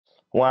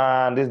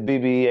Wow, this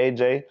BBE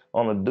AJ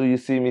on the Do You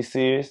See Me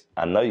series.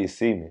 I know you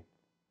see me.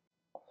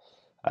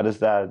 I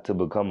decided to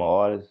become an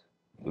artist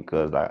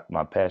because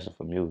my passion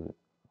for music.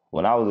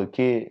 When I was a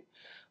kid,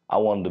 I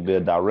wanted to be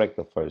a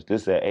director first.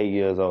 This at 8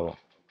 years old.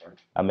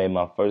 I made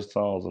my first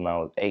songs when I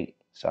was 8.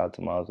 Shout out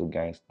to my Uncle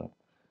Gangster.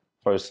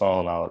 First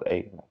song when I was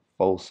 8.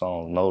 4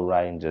 songs, no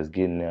writing, just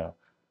getting there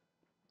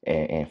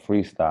and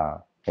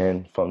freestyle.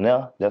 And from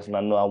there, that's when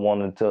I knew I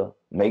wanted to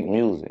make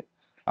music.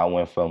 I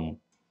went from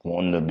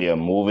wanting to be a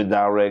movie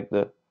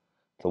director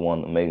to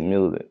wanting to make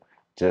music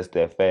just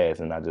that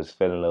fast, and I just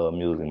fell in love with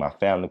music. My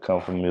family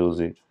come from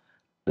music,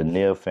 the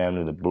Neal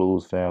family, the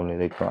Blues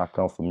family, I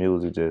come from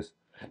music, just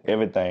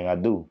everything I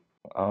do.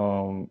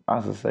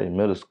 I should say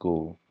middle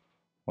school,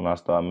 when I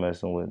started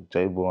messing with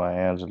J-Boy and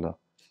Angela,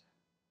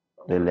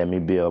 they let me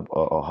be a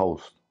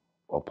host,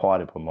 a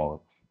party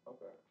promoter.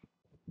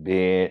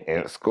 Being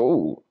in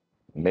school,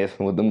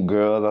 messing with them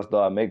girls, I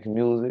started making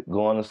music,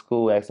 going to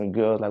school, asking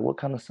girls, like, what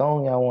kind of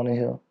song y'all want to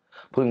hear?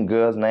 Putting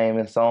girls' name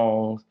in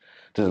songs,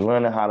 just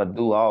learning how to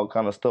do all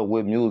kind of stuff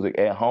with music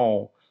at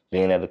home,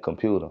 being at the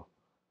computer.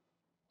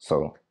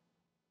 So,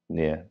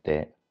 yeah,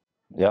 that.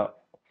 Yep.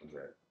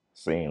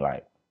 Seems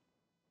like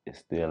it's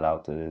still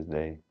out to this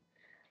day.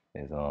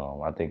 It's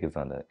I think it's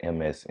under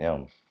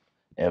MSM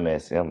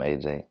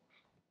AJ.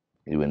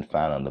 You wouldn't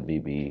find on the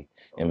BBE.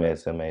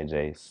 MSM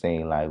AJ,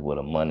 seemed like with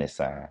a money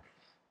sign,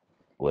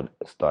 with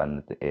starting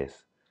at the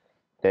S.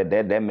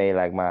 That made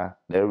like that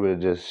really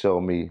just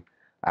showed me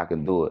I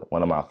could do it.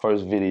 One of my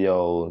first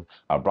videos,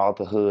 I brought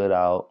the hood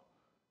out.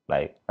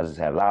 Like, I just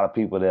had a lot of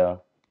people there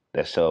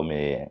that showed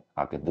me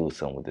I could do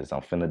something with this.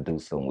 I'm finna do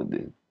something with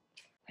this.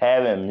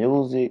 Having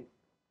music,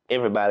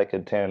 everybody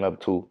could turn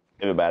up to,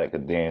 everybody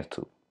could dance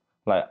to.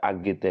 Like, I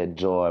get that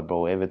joy,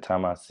 bro. Every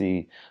time I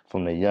see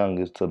from the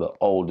youngest to the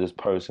oldest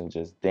person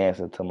just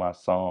dancing to my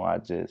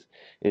song,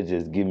 it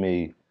just give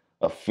me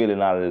a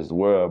feeling out of this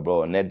world,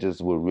 bro. And that just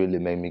would really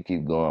make me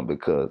keep going,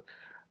 because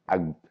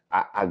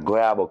I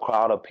grab a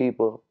crowd of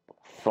people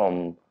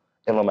from,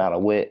 it no matter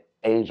what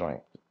age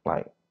range.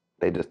 Like,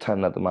 they just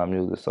turn up to my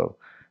music. So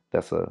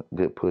that's a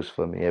good push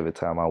for me every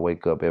time I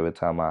wake up, every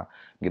time I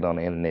get on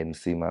the internet and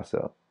see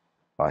myself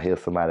or hear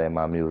somebody in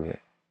my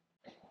music.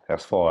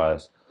 As far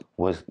as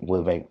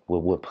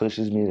what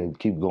pushes me to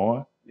keep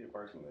going? Yeah,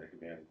 personally, it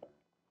could be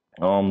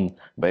anything.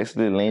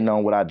 Basically lean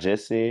on what I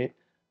just said.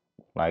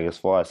 Like, as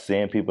far as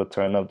seeing people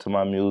turn up to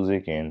my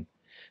music and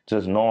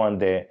just knowing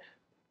that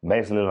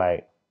basically,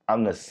 like,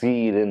 I'm the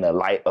seed and the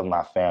light of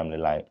my family,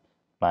 like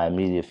my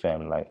immediate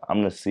family. Like,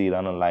 I'm the seed,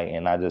 I'm the light,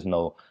 and I just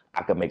know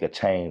I could make a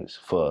change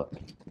for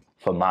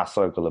my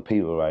circle of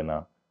people right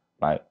now.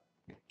 Like,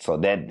 so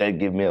that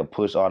give me a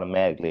push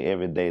automatically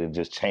every day to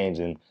just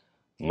changing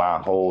my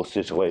whole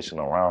situation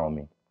around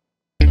me.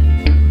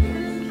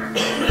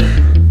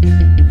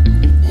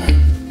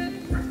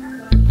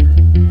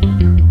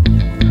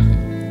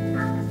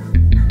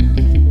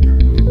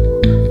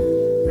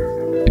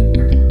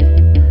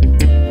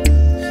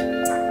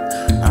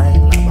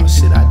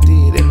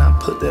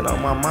 Put that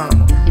on my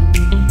mama.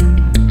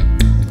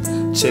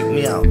 Check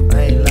me out.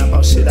 I ain't lie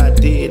about shit I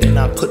did, and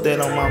I put that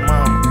on my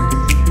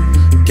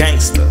mama.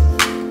 Gangster,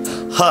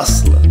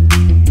 hustler,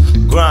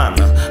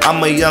 grinder.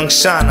 I'm a young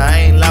shiner. I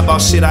ain't lie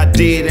about shit I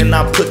did, and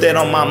I put that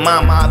on my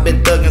mama. I've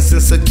been thugging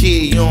since a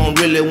kid. You don't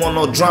really want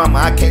no drama.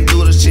 I can't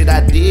do the shit I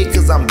did,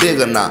 cause I'm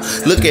bigger now.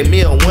 Look at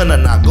me, a winner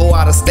now. Go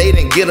out of state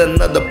and get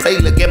another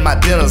plate. Look at my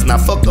dinners now.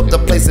 Fuck up the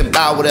place and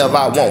buy whatever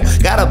I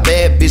want. Got a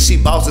bad bitch, she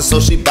bossy,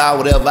 so she buy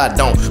whatever I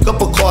don't.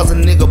 Couple cars a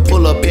nigga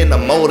pull up in the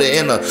motor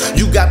in her.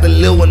 You got the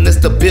little one, it's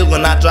the big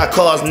one. I drive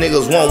cars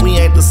niggas want. We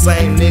ain't the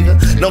same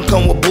nigga. Don't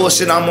come with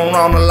bullshit, I'm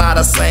around a lot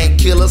of same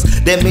killers.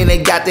 That mean they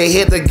got their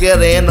head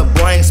together in the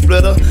brain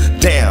splitter.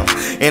 Damn,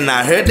 and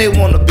I heard they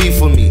wanna beef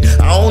for me.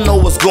 I don't know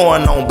what's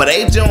going on, but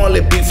AJ only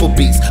beef for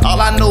beats.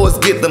 All I know is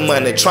get the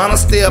money, tryna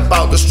stay up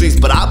out the streets.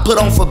 But I put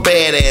on for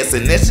badass,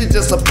 and that shit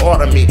just a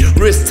part of me.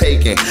 Risk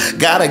taking,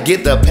 gotta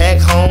get the pack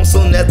home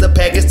soon as the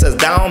package touch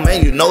down.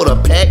 Man, you know the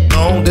pack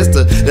gone. This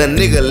the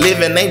nigga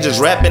living, ain't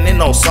just rapping in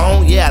no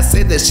song. Yeah, I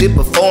said that shit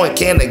before and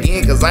can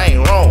again, cause I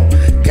ain't wrong.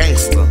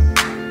 Gangster,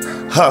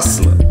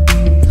 hustler,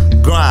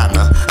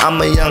 grinder. I'm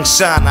a young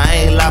shiner. I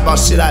ain't lie about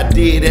shit I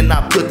did, and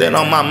I put that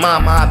on my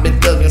mama. I've been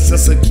thugging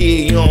since a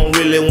kid. You don't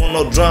really want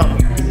no drama.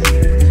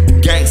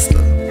 Gangster,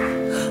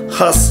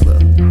 hustler,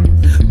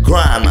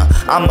 grinder.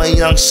 I'm a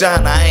young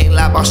shiner. I ain't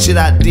lie about shit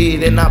I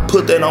did, and I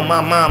put that on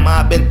my mama.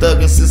 I've been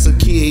thugging since a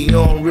kid. You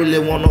don't really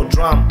want no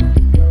drama.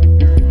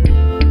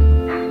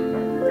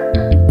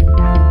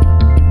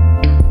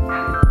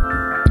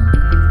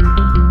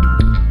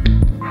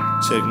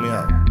 Check me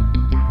out.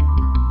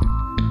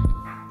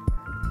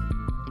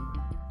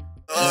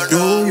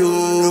 Do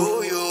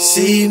you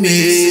see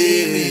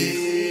me?